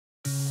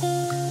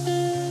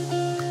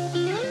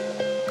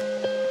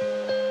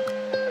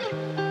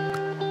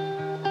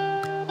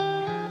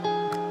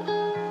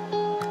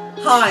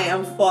Hi,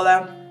 I'm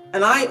Fola,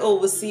 and I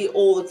oversee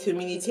all the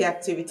community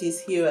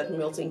activities here at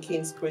Milton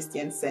Keynes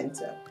Christian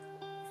Center.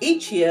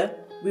 Each year,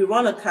 we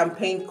run a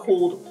campaign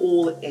called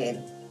All In,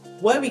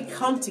 where we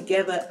come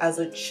together as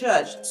a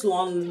church to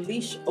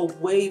unleash a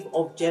wave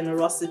of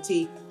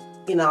generosity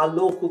in our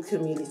local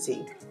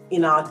community,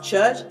 in our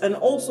church, and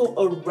also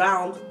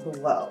around the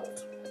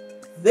world.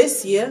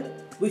 This year,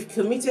 we've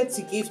committed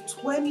to give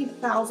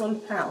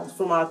 £20,000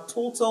 from our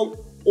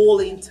total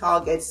all-in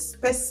target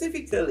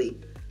specifically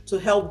to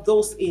help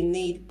those in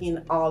need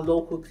in our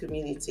local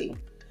community.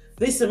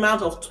 This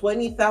amount of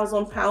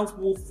 £20,000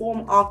 will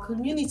form our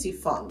community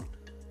fund.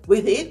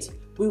 With it,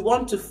 we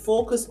want to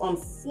focus on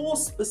 4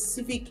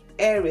 specific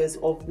areas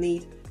of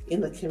need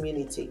in the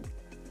community.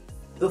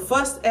 The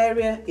first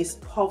area is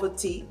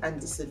poverty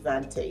and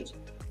disadvantage.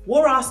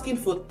 We're asking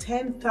for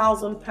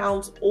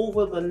 £10,000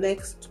 over the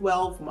next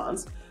 12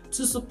 months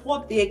to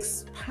support the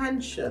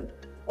expansion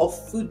of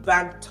food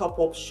bank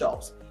top-up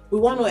shops. We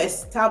want to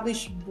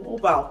establish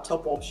mobile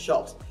top-up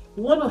shops.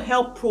 We want to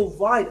help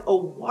provide a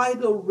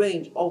wider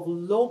range of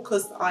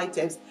low-cost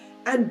items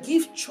and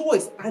give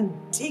choice and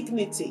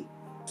dignity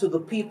to the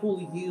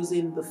people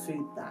using the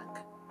food bank.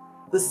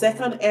 The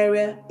second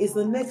area is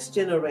the next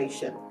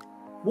generation.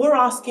 We're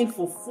asking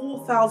for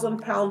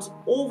 £4,000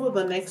 over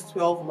the next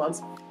 12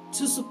 months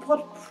to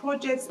support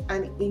projects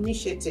and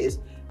initiatives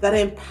that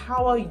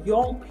empower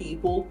young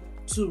people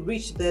to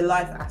reach their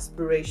life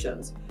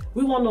aspirations.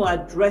 We want to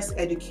address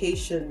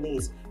education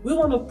needs. We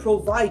want to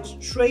provide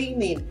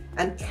training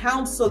and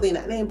counseling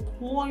and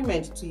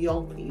employment to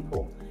young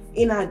people.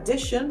 In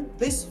addition,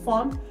 this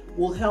fund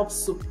will help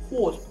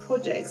support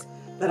projects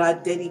that are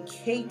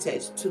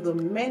dedicated to the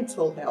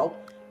mental health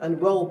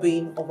and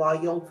well-being of our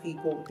young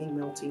people in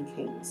Milton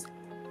Keynes.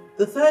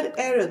 The third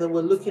area that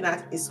we're looking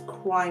at is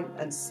crime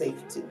and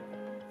safety.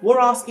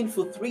 We're asking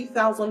for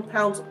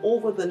 £3,000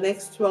 over the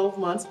next 12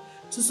 months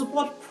to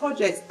support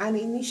projects and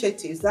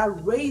initiatives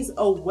that raise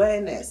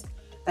awareness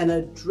and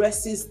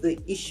addresses the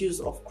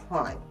issues of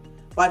crime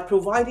by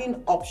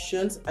providing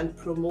options and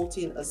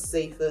promoting a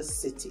safer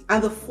city.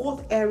 And the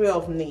fourth area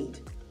of need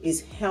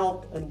is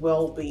health and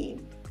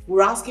well-being.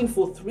 We're asking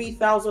for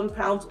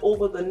 £3,000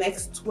 over the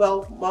next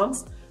 12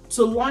 months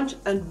to launch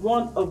and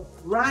run a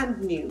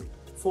brand new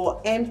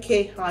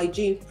 4MK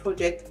hygiene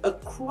project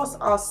across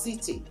our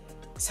city,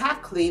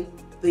 tackling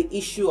the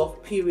issue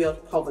of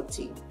period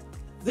poverty.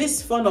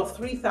 This fund of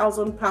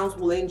 £3,000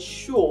 will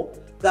ensure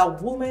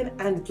that women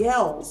and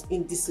girls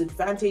in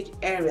disadvantaged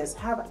areas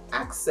have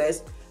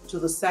access to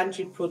the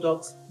sanitary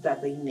products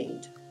that they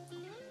need.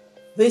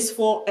 These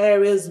 4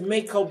 areas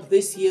make up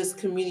this year's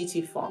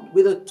community fund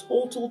with a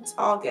total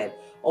target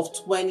of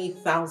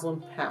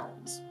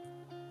 £20,000.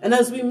 And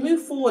as we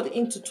move forward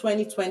into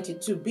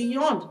 2022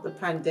 beyond the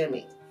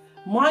pandemic,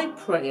 my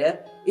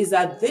prayer is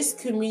that this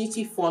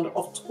community fund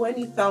of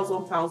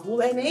 £20,000 will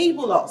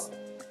enable us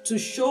to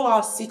show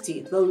our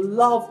city the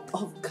love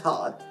of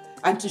God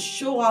and to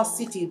show our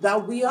city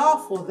that we are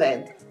for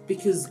them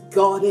because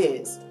God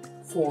is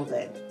for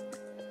them.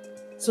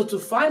 So to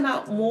find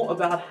out more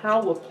about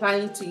how we're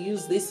planning to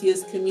use this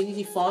year's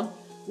community fund,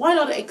 why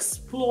not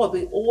explore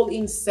the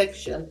all-in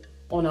section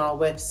on our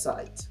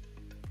website?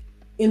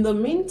 In the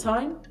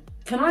meantime,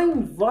 can I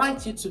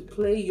invite you to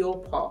play your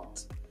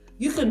part?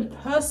 You can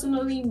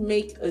personally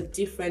make a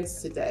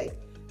difference today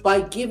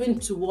by giving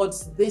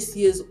towards this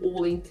year's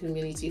all-in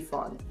community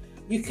fund.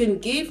 You can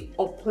give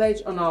or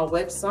pledge on our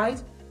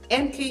website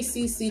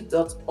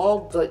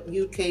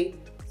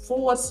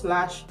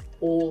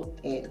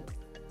mkcc.org.uk/all-in.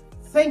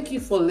 Thank you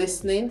for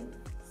listening.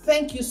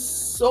 Thank you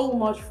so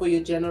much for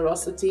your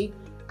generosity,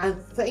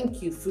 and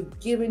thank you for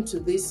giving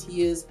to this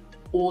year's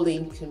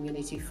all-in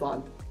community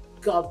fund.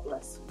 God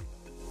bless you.